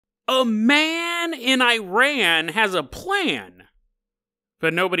A man in Iran has a plan,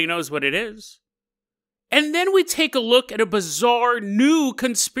 but nobody knows what it is. And then we take a look at a bizarre new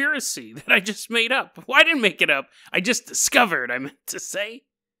conspiracy that I just made up. Well, I didn't make it up. I just discovered, I meant to say.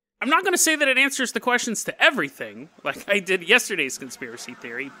 I'm not going to say that it answers the questions to everything, like I did yesterday's conspiracy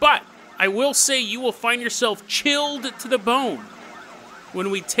theory, but I will say you will find yourself chilled to the bone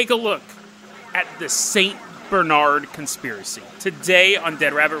when we take a look at the St. Bernard conspiracy, today on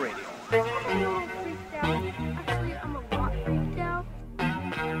Dead Rabbit Radio.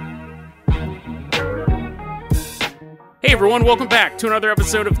 Hey everyone, welcome back to another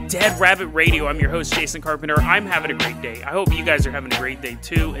episode of Dead Rabbit Radio. I'm your host, Jason Carpenter. I'm having a great day. I hope you guys are having a great day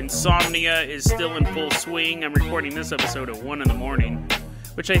too. Insomnia is still in full swing. I'm recording this episode at 1 in the morning,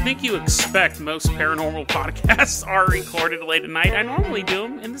 which I think you expect most paranormal podcasts are recorded late at night. I normally do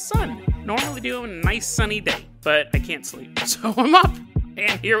them in the sun. Normally do them on a nice sunny day, but I can't sleep. So I'm up.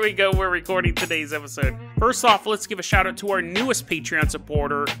 And here we go. We're recording today's episode. First off, let's give a shout out to our newest Patreon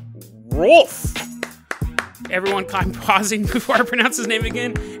supporter, Rolf. Everyone, I'm pausing before I pronounce his name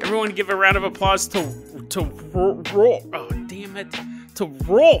again. Everyone give a round of applause to Rolf. Oh, damn it. To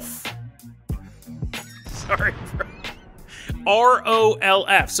Rolf. Sorry, bro.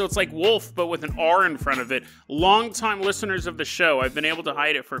 R-O-L-F. So it's like wolf, but with an R in front of it. Longtime listeners of the show. I've been able to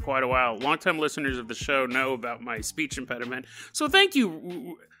hide it for quite a while. Longtime listeners of the show know about my speech impediment. So thank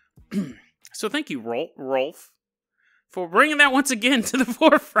you. Rolf, for bringing that once again to the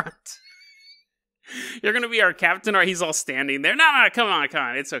forefront. You're going to be our captain, or he's all standing there. No, come on.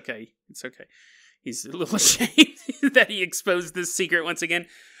 It's okay. He's a little ashamed that he exposed this secret once again.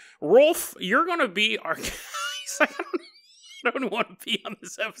 Rolf, you're going to be our... He's like, I don't want to be on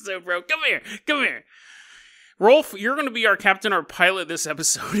this episode, bro. Come here. Rolf, you're going to be our captain or pilot this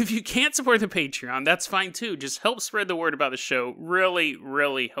episode. If you can't support the Patreon, that's fine too. Just help spread the word about the show. Really,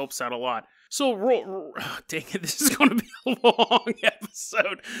 really helps out a lot. So, dang it, this is going to be a long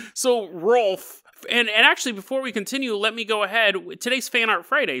episode. So, Rolf, and actually, before we continue, let me go ahead. Today's Fan Art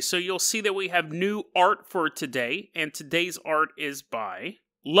Friday, so you'll see that we have new art for today, and today's art is by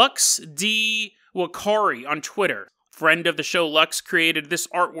LuxDeWakari on Twitter. Friend of the show, Lux, created this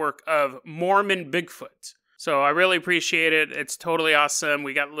artwork of Mormon Bigfoot. So I really appreciate it. It's totally awesome.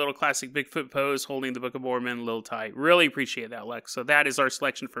 We got a little classic Bigfoot pose holding the Book of Mormon, little tie. Really appreciate that, Lex. So that is our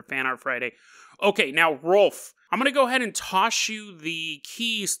selection for Fan Art Friday. Okay, now, Rolf, I'm going to go ahead and toss you the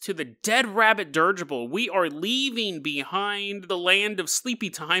keys to the Dead Rabbit dirigible. We are leaving behind the land of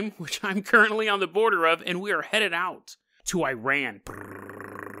Sleepy Time, which I'm currently on the border of, and we are headed out to Iran.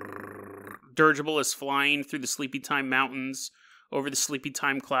 Dirigible is flying through the Sleepy Time mountains, over the Sleepy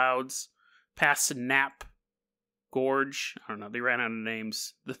Time clouds, past Nap Gorge. I don't know, they ran out of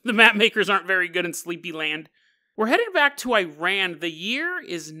names. The map makers aren't very good in Sleepy Land. We're headed back to Iran. The year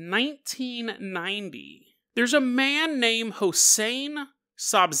is 1990. There's a man named Mohsen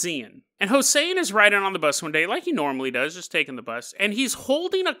Makhmalbaf. And Hossein is riding on the bus one day, like he normally does, just taking the bus. And he's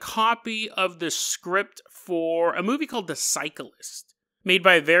holding a copy of the script for a movie called The Cyclist, made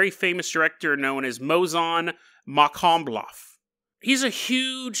by a very famous director known as Mohsen Makhmalbaf. He's a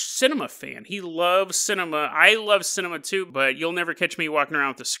huge cinema fan. He loves cinema. I love cinema too, but you'll never catch me walking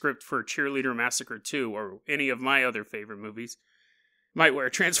around with the script for Cheerleader Massacre 2 or any of my other favorite movies. Might wear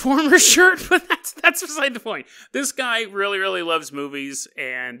a Transformers shirt, but that's beside the point. This guy really, really loves movies,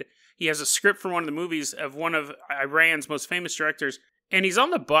 and he has a script for one of the movies of one of Iran's most famous directors, and he's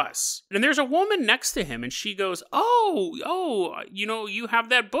on the bus. And there's a woman next to him, and she goes, oh, you have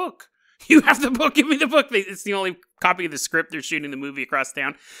that book. You have the book. Give me the book. It's the only copy of the script. They're shooting the movie across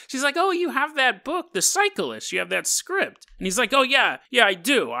town. She's like, oh, you have that book, The Cyclist. You have that script. And he's like, oh, yeah, I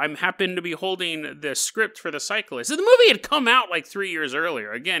do. I'm happen to be holding the script for The Cyclist. So the movie had come out like 3 years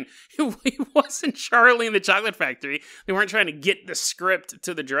earlier. Again, it wasn't Charlie and the Chocolate Factory. They weren't trying to get the script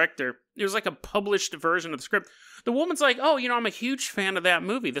to the director. It was like a published version of the script. The woman's like, oh, I'm a huge fan of that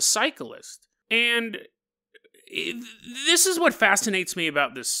movie, The Cyclist. And this is what fascinates me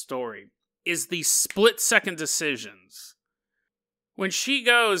about this story, is the split-second decisions. When she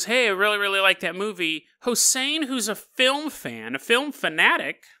goes, hey, I really, really like that movie, Hossein, who's a film fan, a film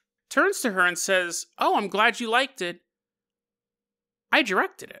fanatic, turns to her and says, oh, I'm glad you liked it. I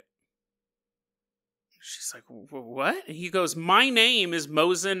directed it. She's like, what? And he goes, my name is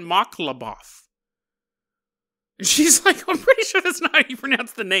Mohsen Makhmalbaf. And she's like, I'm pretty sure that's not how you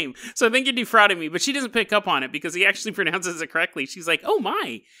pronounce the name. So I think you're defrauding me. But she doesn't pick up on it because he actually pronounces it correctly. She's like, oh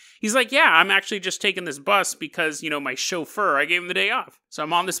my. He's like, yeah, I'm actually just taking this bus because, my chauffeur, I gave him the day off. So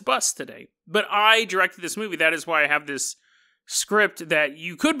I'm on this bus today. But I directed this movie. That is why I have this script that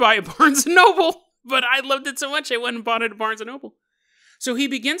you could buy at Barnes & Noble. But I loved it so much I went and bought it at Barnes & Noble. So he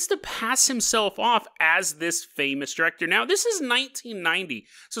begins to pass himself off as this famous director. Now, this is 1990,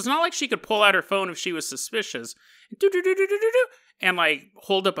 so it's not like she could pull out her phone if she was suspicious and like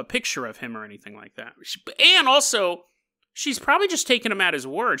hold up a picture of him or anything like that. And also, she's probably just taking him at his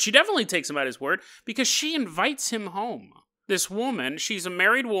word. She definitely takes him at his word because she invites him home. This woman, she's a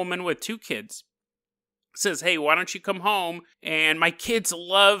married woman with 2 kids, says, hey, why don't you come home? And my kids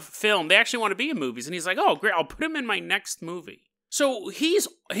love film. They actually want to be in movies. And he's like, oh, great, I'll put him in my next movie. So his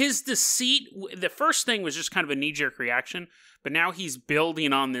deceit, the first thing was just kind of a knee-jerk reaction, but now he's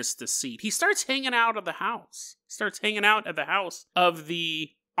building on this deceit. He starts hanging out at the house. Of the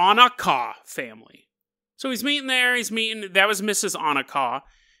Anaka family. So he's meeting there, that was Mrs. Anaka.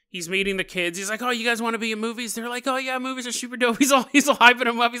 He's meeting the kids. He's like, oh, you guys want to be in movies? They're like, oh yeah, movies are super dope. He's all hyping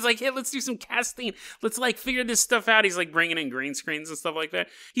them up. He's like, hey, let's do some casting. Let's like figure this stuff out. He's like bringing in green screens and stuff like that.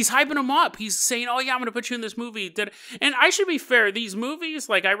 He's hyping them up. He's saying, oh yeah, I'm going to put you in this movie. And I should be fair. These movies,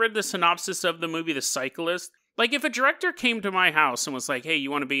 like I read the synopsis of the movie, The Cyclist. Like if a director came to my house and was like, hey,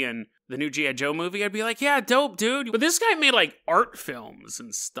 you want to be in the new G.I. Joe movie? I'd be like, yeah, dope, dude. But this guy made like art films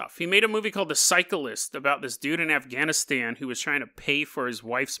and stuff. He made a movie called The Cyclist about this dude in Afghanistan who was trying to pay for his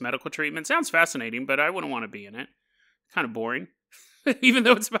wife's medical treatment. Sounds fascinating, but I wouldn't want to be in it. Kind of boring. Even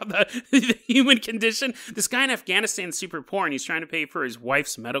though it's about the human condition. This guy in Afghanistan is super poor and he's trying to pay for his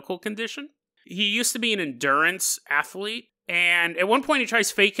wife's medical condition. He used to be an endurance athlete. And at one point, he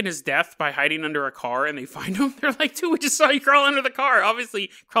tries faking his death by hiding under a car, and they find him. They're like, dude, we just saw you crawl under the car.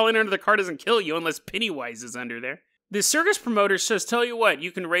 Obviously, crawling under the car doesn't kill you unless Pennywise is under there. The circus promoter says, tell you what,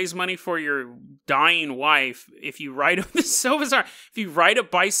 you can raise money for your dying wife if you ride, this is so bizarre, if you ride a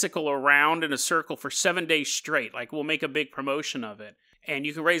bicycle around in a circle for 7 days straight. Like, we'll make a big promotion of it. And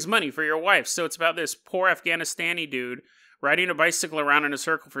you can raise money for your wife. So it's about this poor Afghanistani dude riding a bicycle around in a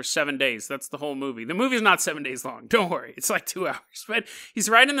circle for 7 days. That's the whole movie. The movie's not 7 days long. Don't worry. It's like 2 hours. But he's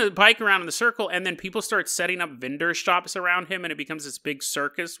riding the bike around in the circle, and then people start setting up vendor shops around him, and it becomes this big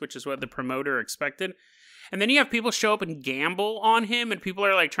circus, which is what the promoter expected. And then you have people show up and gamble on him, and people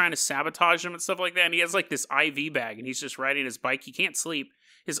are like trying to sabotage him and stuff like that. And he has like this IV bag, and he's just riding his bike. He can't sleep.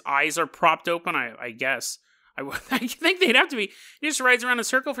 His eyes are propped open, I guess. I think they'd have to be. He just rides around in a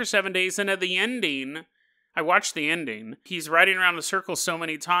circle for 7 days, and at the ending... I watched the ending. He's riding around the circle so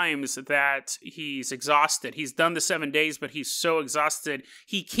many times that he's exhausted. He's done the 7 days, but he's so exhausted,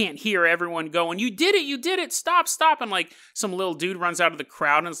 he can't hear everyone going, you did it, stop. And like some little dude runs out of the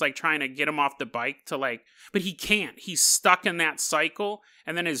crowd and is like trying to get him off the bike to like, but he can't. He's stuck in that cycle.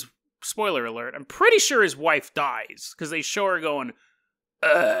 And then spoiler alert, I'm pretty sure his wife dies because they show her going,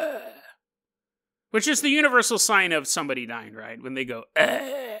 which is the universal sign of somebody dying, right? When they go,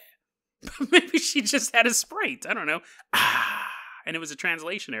 Maybe she just had a sprite. I don't know. And it was a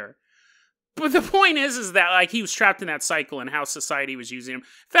translation error. But the point is that like he was trapped in that cycle and how society was using him.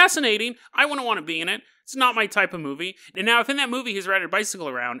 Fascinating. I wouldn't want to be in it. It's not my type of movie. And now if in that movie he's riding a bicycle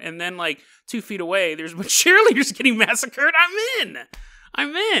around and then like 2 feet away there's cheerleaders getting massacred,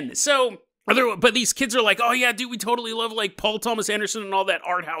 I'm in. So... But these kids are like, oh yeah, dude, we totally love like Paul Thomas Anderson and all that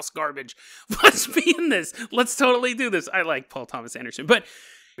art house garbage. Let's be in this. Let's totally do this. I like Paul Thomas Anderson, but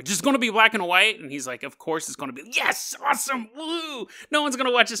it's just going to be black and white. And he's like, of course it's going to be, yes, awesome, woo. No one's going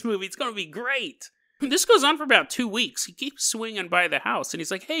to watch this movie. It's going to be great. This goes on for about 2 weeks. He keeps swinging by the house and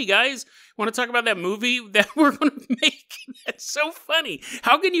he's like, hey guys, want to talk about that movie that we're going to make? That's so funny.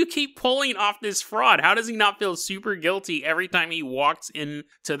 How can you keep pulling off this fraud? How does he not feel super guilty every time he walks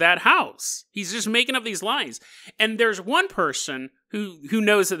into that house? He's just making up these lies. And there's one person who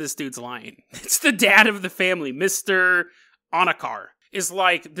knows that this dude's lying. It's the dad of the family, Mr. Anakar. Is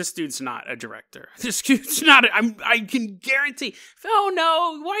like, this dude's not a director. This dude's not, I can guarantee, oh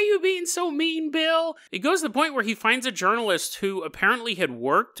no, why are you being so mean, Bill? It goes to the point where he finds a journalist who apparently had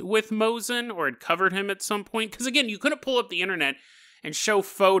worked with Mohsen or had covered him at some point. Because again, you couldn't pull up the internet and show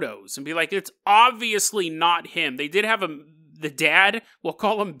photos and be like, it's obviously not him. They did have the dad, we'll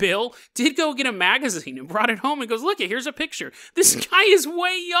call him Bill, did go get a magazine and brought it home and goes, look, here's a picture. This guy is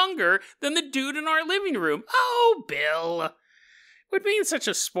way younger than the dude in our living room. Oh, Bill. Quit being such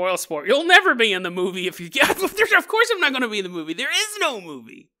a spoil sport. You'll never be in the movie if you get... Of course I'm not going to be in the movie. There is no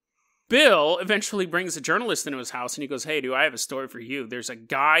movie. Bill eventually brings a journalist into his house and he goes, hey, I have a story for you. There's a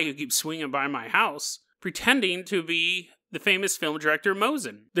guy who keeps swinging by my house pretending to be the famous film director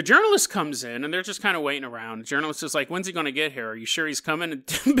Mohsen. The journalist comes in and they're just kind of waiting around. The journalist is like, when's he going to get here? Are you sure he's coming? And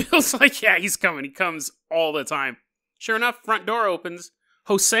Bill's like, yeah, he's coming. He comes all the time. Sure enough, front door opens.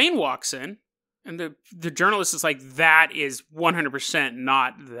 Hossein walks in. And the journalist is like, that is 100%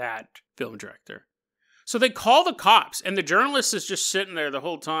 not that film director. So they call the cops, and the journalist is just sitting there the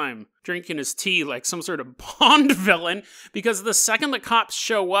whole time, drinking his tea like some sort of Bond villain, because the second the cops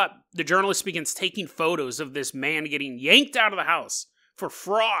show up, the journalist begins taking photos of this man getting yanked out of the house for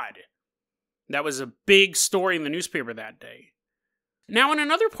fraud. That was a big story in the newspaper that day. Now, in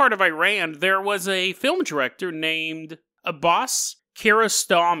another part of Iran, there was a film director named Abbas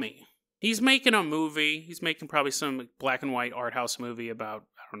Kiarostami. He's making a movie. He's making probably some black and white art house movie about,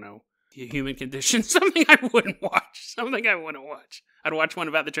 I don't know, the human condition. Something I wouldn't watch. I'd watch one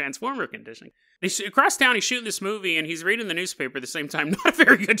about the transformer condition. Across town, he's shooting this movie, and he's reading the newspaper at the same time. Not a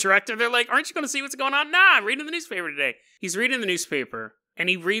very good director. They're like, aren't you going to see what's going on? Nah, I'm reading the newspaper today. He's reading the newspaper, and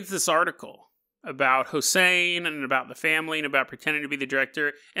he reads this article about Hossein and about the family and about pretending to be the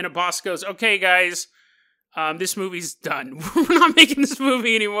director. And a boss goes, okay, guys, this movie's done. We're not making this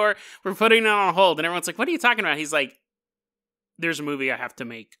movie anymore. We're putting it on hold. And everyone's like, what are you talking about? He's like, there's a movie I have to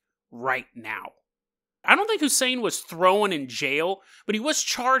make right now. I don't think Hossein was thrown in jail, but he was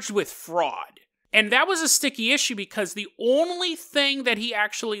charged with fraud. And that was a sticky issue because the only thing that he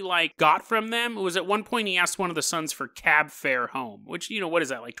actually got from them was at one point he asked one of the sons for cab fare home, which, what is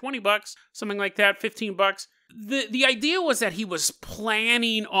that, like $20? Something like that, $15? The idea was that he was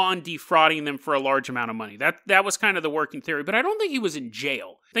planning on defrauding them for a large amount of money. That was kind of the working theory, but I don't think he was in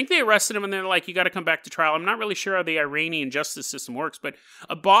jail. I think they arrested him and they're like, you got to come back to trial. I'm not really sure how the Iranian justice system works, but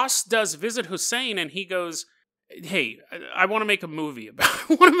a boss does visit Hossein and he goes, hey, I want to make a movie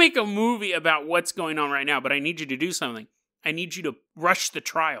about what's going on right now, but I need you to do something. I need you to rush the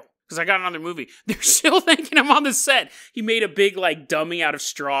trial because I got another movie. They're still thinking I'm on the set. He made a big dummy out of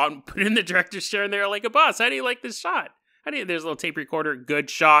straw and put it in the director's chair, and they're like, boss, how do you like this shot? There's a little tape recorder, good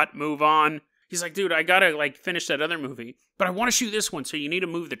shot, move on. He's like, dude, I gotta finish that other movie, but I want to shoot this one, so you need to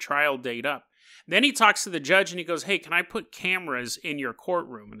move the trial date up. Then he talks to the judge and he goes, hey, can I put cameras in your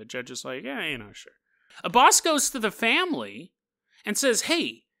courtroom? And the judge is like, yeah, sure. A boss goes to the family and says,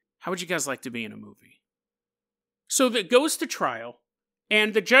 hey, how would you guys like to be in a movie? So that goes to trial,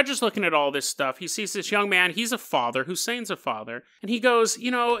 and the judge is looking at all this stuff. He sees this young man, he's a father, Hussein's a father, and he goes,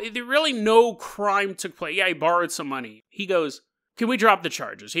 there really no crime took place. Yeah, he borrowed some money. He goes, can we drop the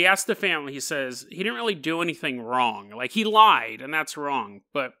charges? He asked the family, he says, he didn't really do anything wrong. He lied, and that's wrong,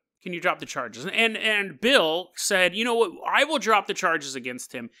 but can you drop the charges? And Bill said, you know what, I will drop the charges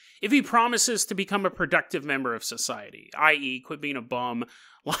against him if he promises to become a productive member of society, i.e. quit being a bum,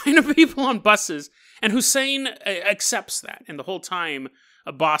 line of people on buses. And Hossein accepts that. And the whole time,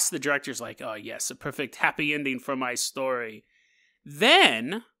 Abbas, the director's like, oh yes, a perfect happy ending for my story.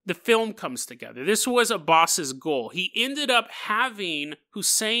 Then the film comes together. This was Abbas's goal. He ended up having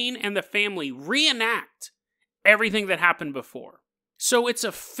Hossein and the family reenact everything that happened before. So it's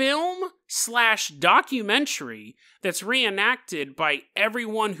a film/documentary that's reenacted by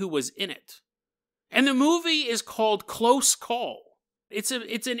everyone who was in it. And the movie is called Close Call. It's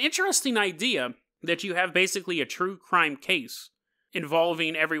an interesting idea that you have basically a true crime case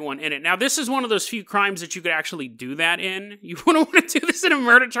involving everyone in it. Now, this is one of those few crimes that you could actually do that in. You wouldn't want to do this in a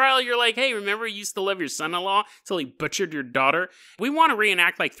murder trial. You're like, hey, remember you used to love your son-in-law until he butchered your daughter? We want to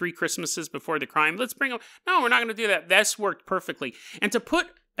reenact 3 Christmases before the crime. Let's bring him. No, we're not going to do that. This worked perfectly. And to put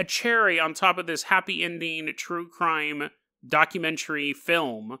a cherry on top of this happy ending true crime documentary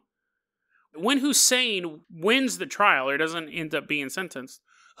film, when Hossein wins the trial or doesn't end up being sentenced,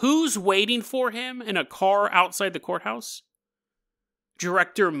 who's waiting for him in a car outside the courthouse?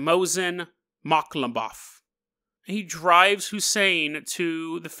 Director Mohsen Makhmalbaf. He drives Hossein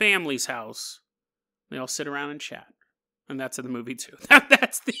to the family's house. They all sit around and chat. And that's in the movie too.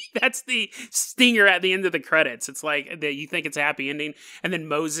 That's the stinger at the end of the credits. It's you think it's a happy ending, and then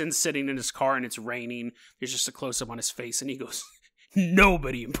Mohsen's sitting in his car and it's raining. There's just a close-up on his face and he goes,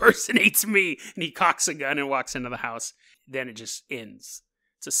 nobody impersonates me. And he cocks a gun and walks into the house. Then it just ends.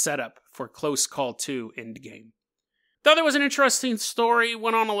 It's a setup for Close Call 2 Endgame. Thought it was an interesting story.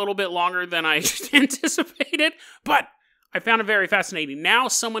 Went on a little bit longer than I anticipated, but I found it very fascinating. Now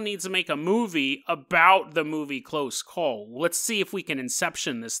someone needs to make a movie about the movie Close Call. Let's see if we can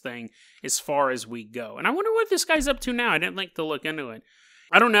inception this thing as far as we go. And I wonder what this guy's up to now. I didn't think to look into it.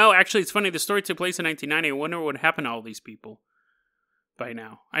 I don't know. Actually, it's funny. The story took place in 1990. I wonder what happened to all these people by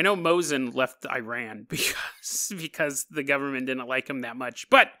now. I know Mohsen left Iran because the government didn't like him that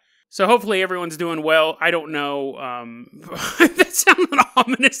much, but so hopefully everyone's doing well. I don't know. That sounded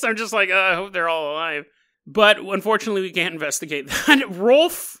ominous. I'm just I hope they're all alive. But unfortunately, we can't investigate that.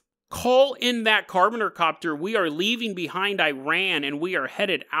 Rolf, call in that Carpenter copter. We are leaving behind Iran and we are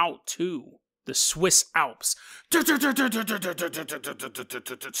headed out to the Swiss Alps.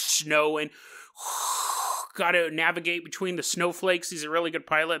 Snowing. got to navigate between the snowflakes. He's a really good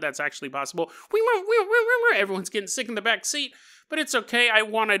pilot. That's actually possible. Everyone's getting sick in the back seat, but it's okay. I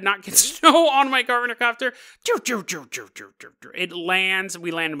want to not get snow on my Carpenter copter. It lands.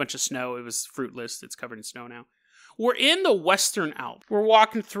 We land a bunch of snow. It was fruitless. It's covered in snow now. We're in the Western Alps. We're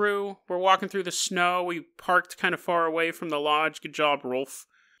walking through the snow. We parked kind of far away from the lodge. Good job, Rolf.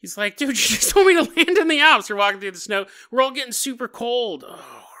 He's like, dude, you just told me to land in the Alps. We're walking through the snow. We're all getting super cold.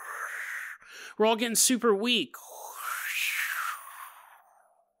 Oh. We're all getting super weak.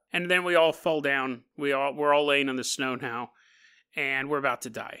 And then we all fall down. We're all laying in the snow now. And we're about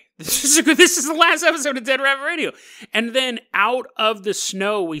to die. This is the last episode of Dead Rabbit Radio. And then out of the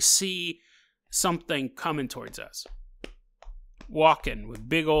snow, we see something coming towards us. Walking with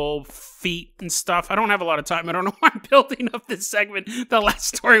big old feet and stuff. I don't have a lot of time. I don't know why I'm building up this segment. The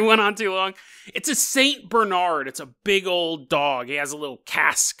last story went on too long. It's a Saint Bernard. It's a big old dog. He has a little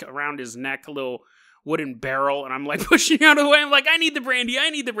cask around his neck, a little wooden barrel, and I'm like pushing out of the way. I'm like, I need the brandy.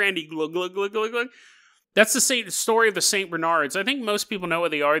 Glug, glug, glug, glug, glug. That's the story of the Saint Bernards. I think most people know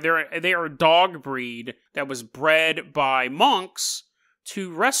what they are. They are a dog breed that was bred by monks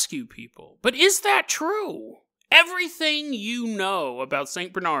to rescue people. But is that true? Everything you know about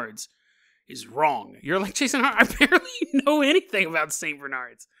St. Bernards is wrong. You're like, Jason, I barely know anything about St.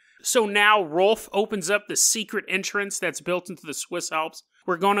 Bernards. So now Rolf opens up the secret entrance that's built into the Swiss Alps.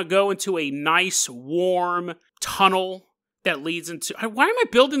 We're going to go into a nice, warm tunnel that leads into... Why am I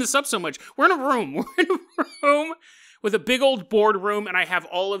building this up so much? We're in a room. We're in a room with a big old boardroom, and I have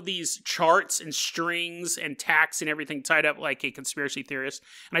all of these charts and strings and tacks and everything tied up like a conspiracy theorist.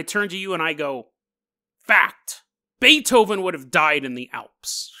 And I turn to you and I go... Fact. Beethoven would have died in the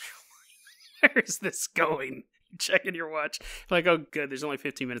Alps. Where is this going? Checking your watch. Like, oh, good. There's only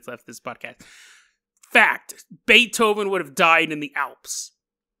 15 minutes left of this podcast. Fact. Beethoven would have died in the Alps.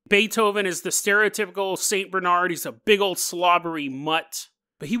 Beethoven is the stereotypical St. Bernard. He's a big old slobbery mutt.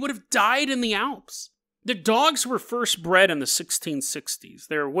 But he would have died in the Alps. The dogs were first bred in the 1660s.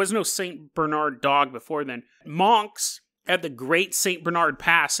 There was no St. Bernard dog before then. Monks at the Great St. Bernard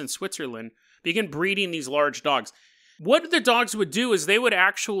Pass in Switzerland began breeding these large dogs. What the dogs would do is they would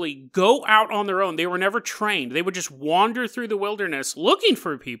actually go out on their own. They were never trained. They would just wander through the wilderness looking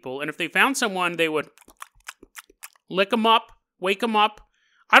for people, and if they found someone, they would lick them up, wake them up.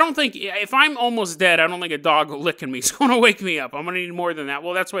 I don't think, if I'm almost dead, I don't think a dog licking me is going to wake me up. I'm going to need more than that.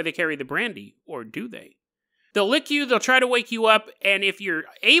 Well, that's why they carry the brandy, or do they? They'll lick you, they'll try to wake you up, and if you're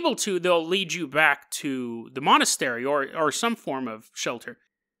able to, they'll lead you back to the monastery or some form of shelter.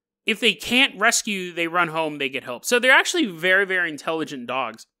 If they can't rescue you, they run home, they get help. So they're actually very, very intelligent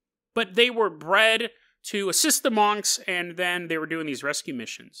dogs. But they were bred to assist the monks, and then they were doing these rescue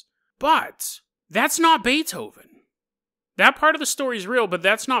missions. But that's not Beethoven. That part of the story is real, but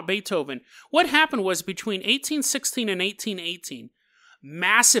that's not Beethoven. What happened was between 1816 and 1818,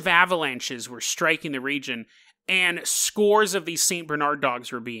 massive avalanches were striking the region, and scores of these St. Bernard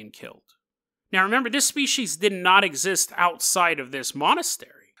dogs were being killed. Now remember, this species did not exist outside of this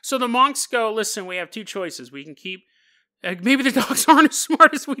monastery. So the monks go, listen, we have two choices. We can keep... maybe the dogs aren't as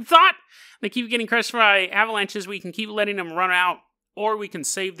smart as we thought. They keep getting crushed by avalanches. We can keep letting them run out, or we can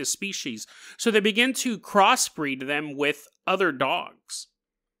save the species. So they begin to crossbreed them with other dogs.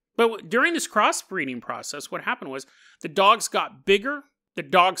 But during this crossbreeding process, what happened was the dogs got bigger, the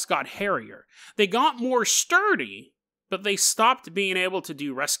dogs got hairier. They got more sturdy, but they stopped being able to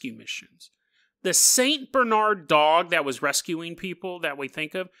do rescue missions. The St. Bernard dog that was rescuing people that we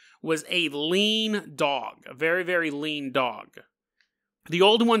think of was a lean dog, a very, very lean dog. The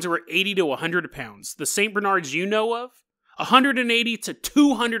old ones were 80 to 100 pounds. The St. Bernards you know of, 180 to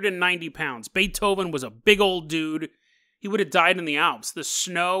 290 pounds. Beethoven was a big old dude. He would have died in the Alps. The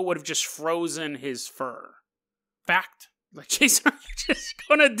snow would have just frozen his fur. Fact. Like, Jason, are you just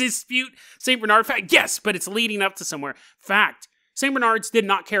going to dispute St. Bernard? Fact. Yes, but it's leading up to somewhere. Fact. St. Bernards did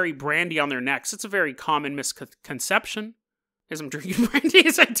not carry brandy on their necks. It's a very common misconception. As I'm drinking brandy,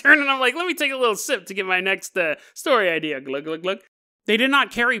 as I turn and I'm like, let me take a little sip to get my next story idea. Glug, glug, glug. They did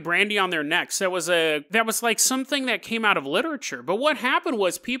not carry brandy on their necks. That was like something that came out of literature. But what happened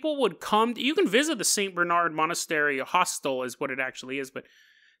was people would come... You can visit the St. Bernard Monastery. A hostel is what it actually is, but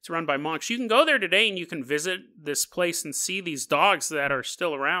it's run by monks. You can go there today and you can visit this place and see these dogs that are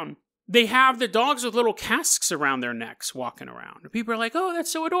still around. They have the dogs with little casks around their necks walking around. And people are like, oh,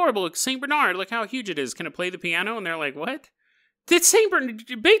 that's so adorable. Look, St. Bernard, look how huge it is. Can it play the piano? And they're like, what? Beethoven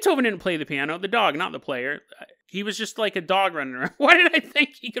didn't play the piano. The dog, not the player. He was just like a dog running around. Why did I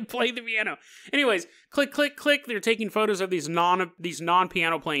think he could play the piano? Anyways, click, click, click. They're taking photos of these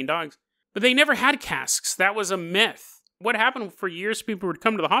non-piano playing dogs. But they never had casks. That was a myth. what happened for years, people would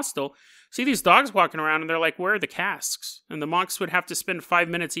come to the hostel, see these dogs walking around, and they're like, where are the casks? And the monks would have to spend 5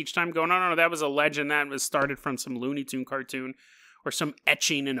 minutes each time going, no, that was a legend. That was started from some Looney Tune cartoon or some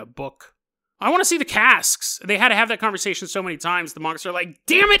etching in a book. I want to see the casks. They had to have that conversation so many times. The monks are like,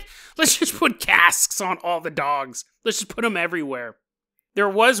 damn it, let's just put casks on all the dogs. Let's just put them everywhere. There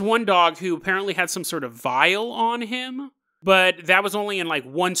was one dog who apparently had some sort of vial on him, but that was only in like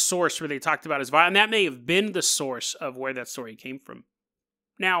one source where they talked about his vial, and that may have been the source of where that story came from.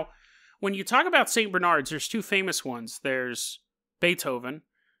 Now, when you talk about St. Bernards, there's two famous ones. There's Beethoven,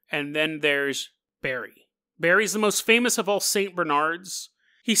 and then there's Barry. Barry's the most famous of all St. Bernards.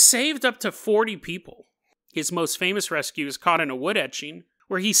 He saved up to 40 people. His most famous rescue is caught in a wood etching,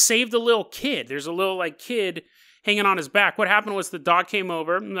 where he saved a little kid. There's a little kid hanging on his back. What happened was the dog came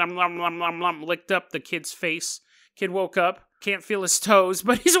over, licked up the kid's face. Kid woke up, can't feel his toes,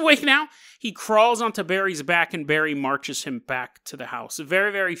 but he's awake now. He crawls onto Barry's back, and Barry marches him back to the house. A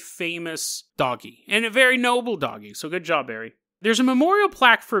very, very famous doggy, and a very noble doggy, so good job, Barry. There's a memorial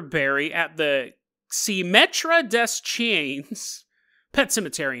plaque for Barry at the Cimetière des Chiens Pet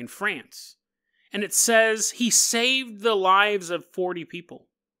Cemetery in France. And it says he saved the lives of 40 people.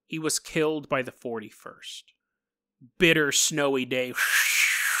 He was killed by the 41st. Bitter, snowy day.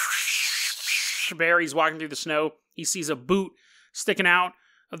 Barry's walking through the snow. He sees a boot sticking out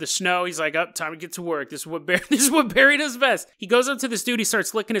of the snow. He's like, time to get to work. This is what Barry does best. He goes up to this dude. He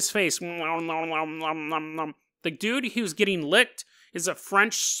starts licking his face. The dude who's getting licked is a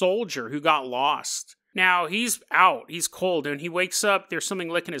French soldier who got lost. Now, he's out. He's cold. And he wakes up. There's something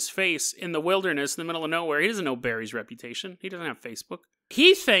licking his face in the wilderness in the middle of nowhere. He doesn't know Barry's reputation. He doesn't have Facebook.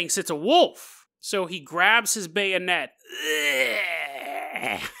 He thinks it's a wolf. So he grabs his bayonet.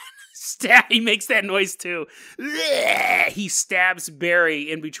 He makes that noise too. He stabs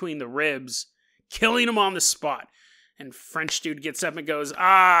Barry in between the ribs, killing him on the spot. And French dude gets up and goes,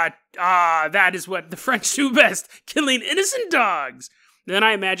 that is what the French do best, killing innocent dogs. Then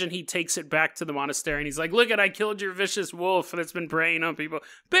I imagine he takes it back to the monastery and he's like, look I killed your vicious wolf that's been preying on people.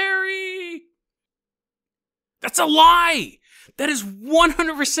 Barry! That's a lie! That is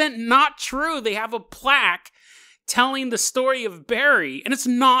 100% not true. They have a plaque telling the story of Barry, and it's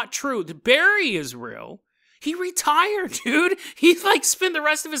not true. Barry is real. He retired, dude. He spent the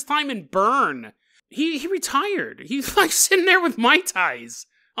rest of his time in Bern. He retired. He's sitting there with Mai Tais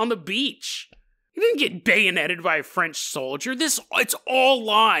on the beach. He didn't get bayoneted by a French soldier. It's all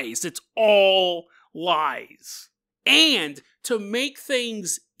lies. It's all lies. And to make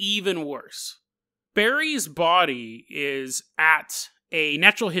things even worse, Barry's body is at a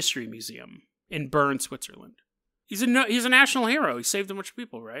natural history museum in Bern, Switzerland. He's a national hero. He saved a bunch of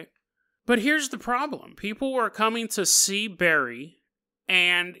people, right? But here's the problem. People were coming to see Barry,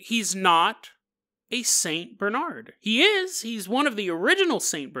 and he's not a Saint Bernard. He is. He's one of the original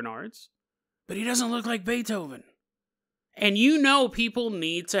Saint Bernards, but he doesn't look like Beethoven. And people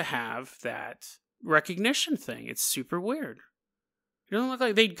need to have that recognition thing. It's super weird. It doesn't look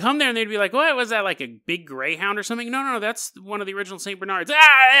like... They'd come there and they'd be like, what was that, like a big greyhound or something? No, that's one of the original St. Bernards.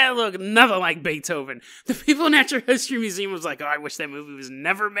 Look, nothing like Beethoven. The people in Natural History Museum was like, I wish that movie was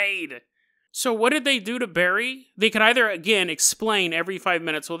never made. So what did they do to Barry? They could either, again, explain every 5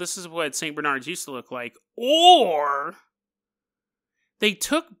 minutes, well, this is what St. Bernards used to look like, or they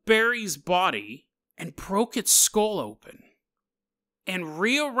took Barry's body and broke its skull open and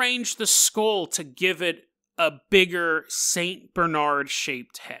rearranged the skull to give it a bigger St.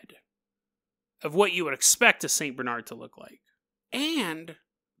 Bernard-shaped head of what you would expect a St. Bernard to look like. And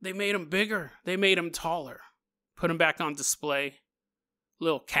they made him bigger. They made him taller. Put him back on display.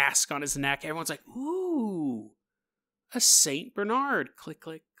 Little cask on his neck. Everyone's like, ooh, a St. Bernard. Click,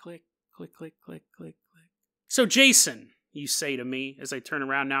 click, click, click, click, click, click, click. So Jason, you say to me as I turn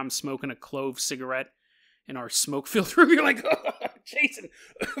around, now I'm smoking a clove cigarette in our smoke-filled room. You're like, oh, Jason,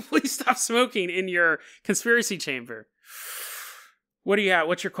 please stop smoking in your conspiracy chamber. What do you have?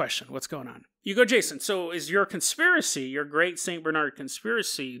 What's your question? What's going on? You go, Jason. So is your conspiracy, your great St. Bernard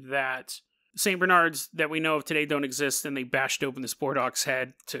conspiracy, that St. Bernards that we know of today don't exist and they bashed open the Sport Ox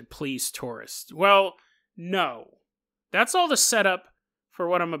head to please tourists? Well, no. That's all the setup for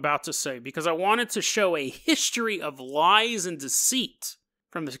what I'm about to say, because I wanted to show a history of lies and deceit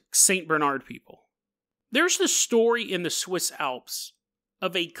from the St. Bernard people. There's the story in the Swiss Alps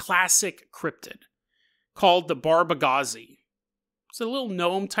of a classic cryptid called the Barbegazi. It's a little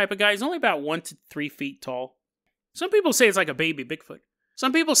gnome type of guy. He's only about 1 to 3 feet tall. Some people say it's like a baby Bigfoot.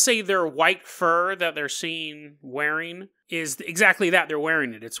 Some people say their white fur that they're seen wearing is exactly that. They're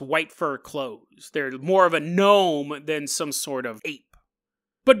wearing it. It's white fur clothes. They're more of a gnome than some sort of ape.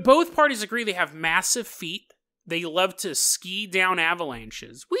 But both parties agree they have massive feet They love to ski down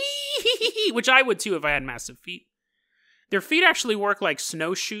avalanches. Whee! Which I would too if I had massive feet. Their feet actually work like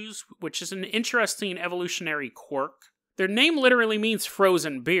snowshoes, which is an interesting evolutionary quirk. Their name literally means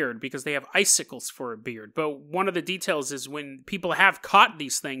frozen beard because they have icicles for a beard. But one of the details is when people have caught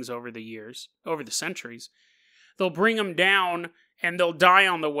these things over the years, over the centuries, they'll bring them down and they'll die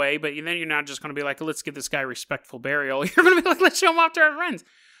on the way, but then you're not just going to be like, let's give this guy respectful burial. You're going to be like, let's show him off to our friends.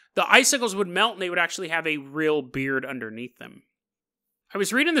 The icicles would melt and they would actually have a real beard underneath them. I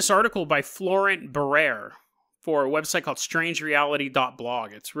was reading this article by Florent Barrère for a website called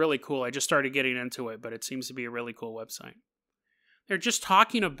strangereality.blog. It's really cool. I just started getting into it, but it seems to be a really cool website. They're just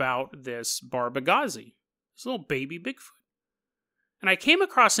talking about this Barbegazi, this little baby Bigfoot. And I came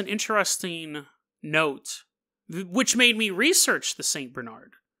across an interesting note, which made me research the St.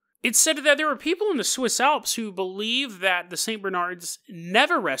 Bernard. It said that there were people in the Swiss Alps who believe that the St. Bernards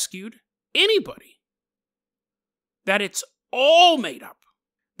never rescued anybody. That it's all made up.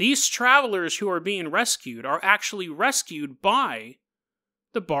 These travelers who are being rescued are actually rescued by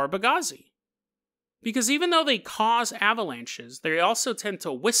the Barbegazi. Because even though they cause avalanches, they also tend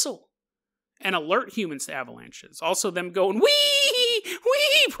to whistle and alert humans to avalanches. Also, them going, wee,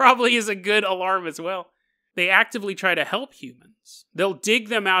 wee, probably is a good alarm as well. They actively try to help humans. They'll dig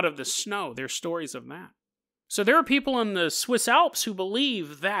them out of the snow. There's stories of that. So there are people in the Swiss Alps who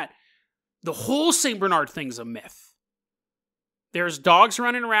believe that the whole St. Bernard thing's a myth. There's dogs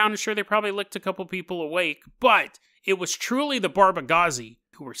running around, and sure, they probably licked a couple people awake, but it was truly the Barbegazi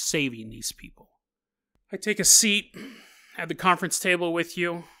who were saving these people. I take a seat at the conference table with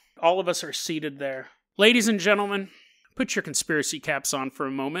you. All of us are seated there. Ladies and gentlemen, put your conspiracy caps on for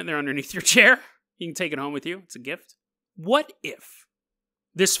a moment. They're underneath your chair. You can take it home with you. It's a gift. What if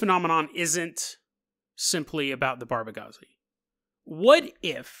this phenomenon isn't simply about the Barbegazi? What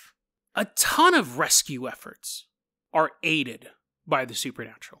if a ton of rescue efforts are aided by the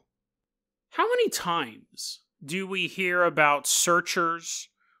supernatural? How many times do we hear about searchers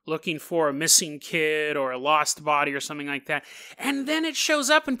looking for a missing kid or a lost body or something like that, and then it shows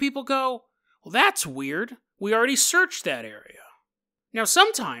up and people go, well, that's weird. We already searched that area. Now,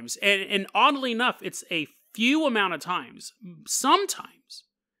 sometimes, and oddly enough, it's a few amount of times, sometimes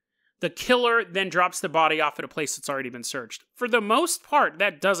the killer then drops the body off at a place that's already been searched. For the most part,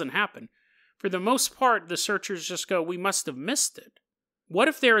 that doesn't happen. For the most part, the searchers just go, we must have missed it. What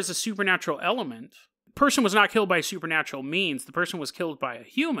if there is a supernatural element? The person was not killed by supernatural means. The person was killed by a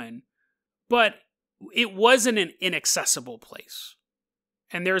human, but it wasn't an inaccessible place.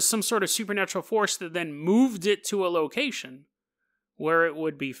 And there's some sort of supernatural force that then moved it to a location where it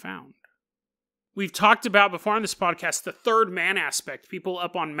would be found. We've talked about before on this podcast the third man aspect. People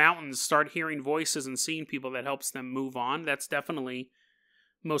up on mountains start hearing voices and seeing people that helps them move on. That's definitely,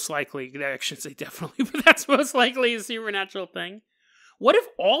 most likely, I shouldn't say definitely, but that's most likely a supernatural thing. What if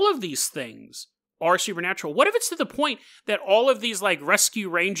all of these things are supernatural? What if it's to the point that all of these like rescue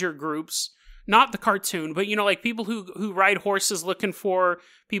ranger groups, not the cartoon, but like people who ride horses looking for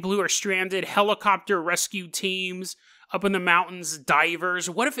people who are stranded, helicopter rescue teams up in the mountains, divers,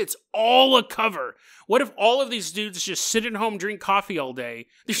 what if it's all a cover? What if all of these dudes just sit at home, drink coffee all day?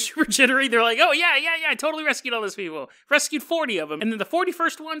 They're super jittery. They're like, oh yeah, I totally rescued all these people. Rescued 40 of them. And then the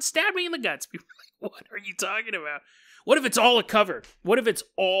 41st one stabbed me in the guts. People are like, what are you talking about? What if it's all a cover? What if it's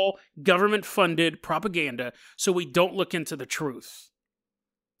all government-funded propaganda so we don't look into the truth?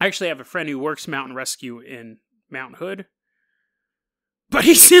 I actually have a friend who works mountain rescue in Mount Hood. But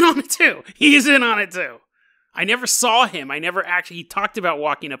he's in on it too. He's in on it too. I never saw him. He talked about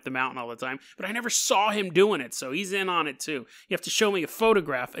walking up the mountain all the time, but I never saw him doing it, so he's in on it too. You have to show me a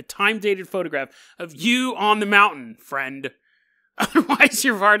photograph, a time-dated photograph of you on the mountain, friend. Otherwise,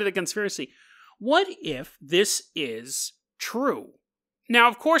 you're part of the conspiracy. What if this is true? Now,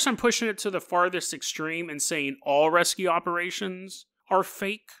 of course, I'm pushing it to the farthest extreme and saying all rescue operations are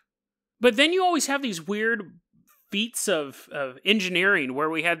fake. But then you always have these weird feats of engineering where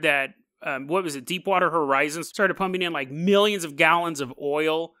we had that Deepwater Horizon started pumping in like millions of gallons of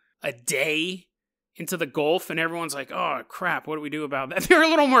oil a day into the Gulf, and everyone's like, oh crap, what do we do about that? They're a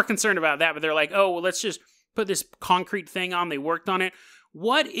little more concerned about that, but they're like, oh, well, let's just put this concrete thing on. They worked on it.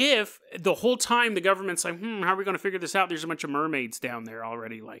 What if the whole time the government's like, how are we going to figure this out? There's a bunch of mermaids down there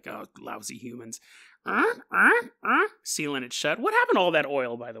already, like, oh, lousy humans. Sealing it shut. What happened to all that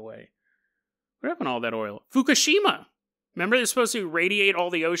oil, by the way? What happened to all that oil? Fukushima. Remember they're supposed to radiate all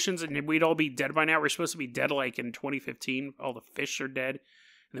the oceans and we'd all be dead by now? We're supposed to be dead like in 2015. All the fish are dead.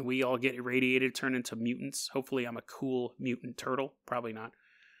 And then we all get irradiated, turn into mutants. Hopefully I'm a cool mutant turtle. Probably not.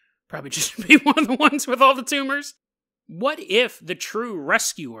 Probably just be one of the ones with all the tumors. What if the true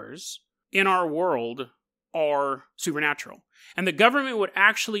rescuers in our world are supernatural. And the government would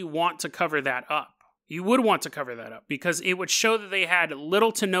actually want to cover that up. You would want to cover that up because it would show that they had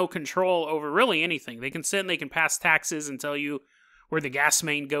little to no control over really anything. They can sit and they can pass taxes and tell you where the gas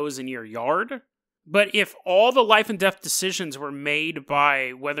main goes in your yard. But if all the life and death decisions were made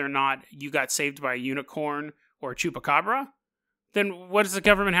by whether or not you got saved by a unicorn or a chupacabra, then what does the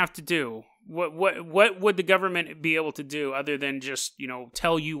government have to do? What would the government be able to do other than just,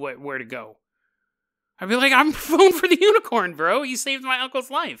 tell you where to go? I'd be like, I'm voting for the unicorn, bro. You saved my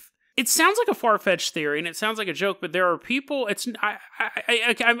uncle's life. It sounds like a far-fetched theory, and it sounds like a joke, but there are people,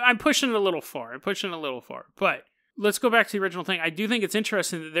 I'm pushing it a little far. But let's go back to the original thing. I do think it's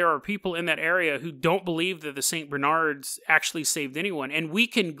interesting that there are people in that area who don't believe that the St. Bernards actually saved anyone. And we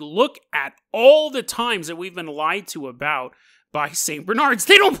can look at all the times that we've been lied to about by St. Bernards.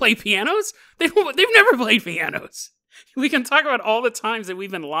 They don't play pianos. They've never played pianos. We can talk about all the times that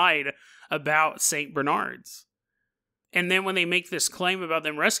we've been lied about St. Bernards. And then when they make this claim about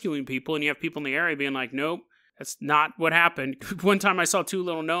them rescuing people, and you have people in the area being like, nope, that's not what happened. One time I saw two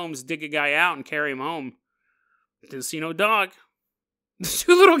little gnomes dig a guy out and carry him home. Didn't see no dog. The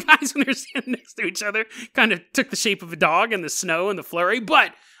two little guys, when they were standing next to each other, kind of took the shape of a dog in the snow and the flurry,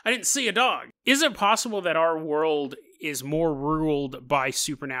 but I didn't see a dog. Is it possible that our world is more ruled by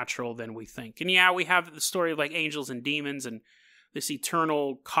supernatural than we think? And yeah, we have the story of like angels and demons and this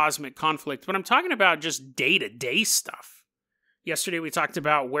eternal cosmic conflict, but I'm talking about just day-to-day stuff. Yesterday we talked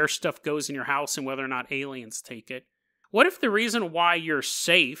about where stuff goes in your house and whether or not aliens take it. What if the reason why you're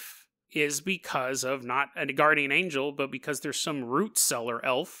safe is because of not a guardian angel, but because there's some root cellar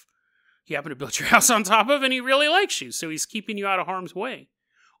elf you happen to build your house on top of and he really likes you, so he's keeping you out of harm's way?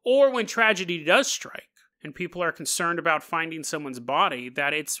 Or when tragedy does strike and people are concerned about finding someone's body,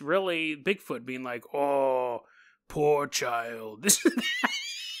 that it's really Bigfoot being like, oh, poor child.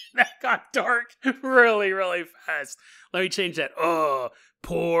 That got dark really, really fast. Let me change that. Oh,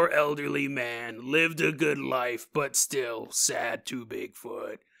 poor elderly man. Lived a good life, but still sad to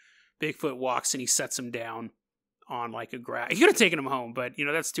Bigfoot. Bigfoot walks and he sets him down on like a grass. He could have taken him home, but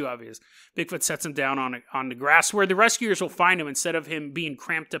that's too obvious. Bigfoot sets him down on the grass where the rescuers will find him instead of him being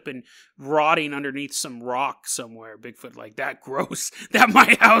cramped up and rotting underneath some rock somewhere. Bigfoot like, that gross. That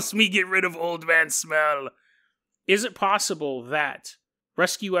might house me get rid of old man smell. Is it possible that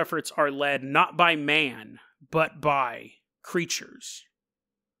rescue efforts are led not by man, but by creatures?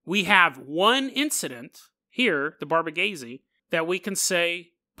 We have one incident here, the Barbegazi, that we can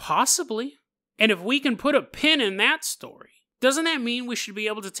say, possibly. And if we can put a pin in that story, doesn't that mean we should be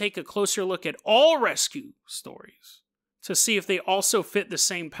able to take a closer look at all rescue stories to see if they also fit the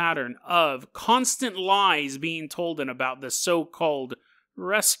same pattern of constant lies being told in about the so-called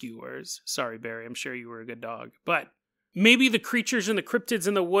rescuers? Sorry, Barry, I'm sure you were a good dog. But maybe the creatures and the cryptids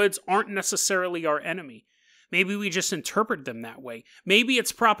in the woods aren't necessarily our enemy. Maybe we just interpret them that way. Maybe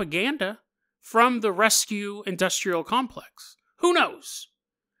it's propaganda from the rescue industrial complex. Who knows?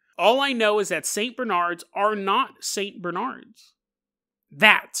 All I know is that St. Bernards are not St. Bernards.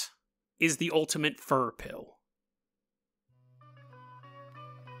 That is the ultimate fur pill.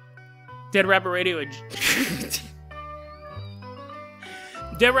 Dead Rabbit Radio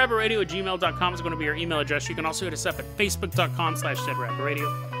DeadRabbitRadio@gmail.com is going to be your email address. You can also hit us up at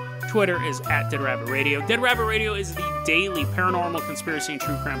Facebook.com/DeadRabbitRadio. Twitter is @DeadRabbitRadio. Dead Rabbit Radio is the daily paranormal, conspiracy, and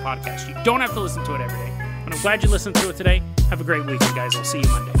true crime podcast. You don't have to listen to it every day, but I'm glad you listened to it today. Have a great weekend, guys. I'll see you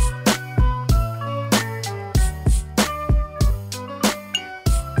Monday.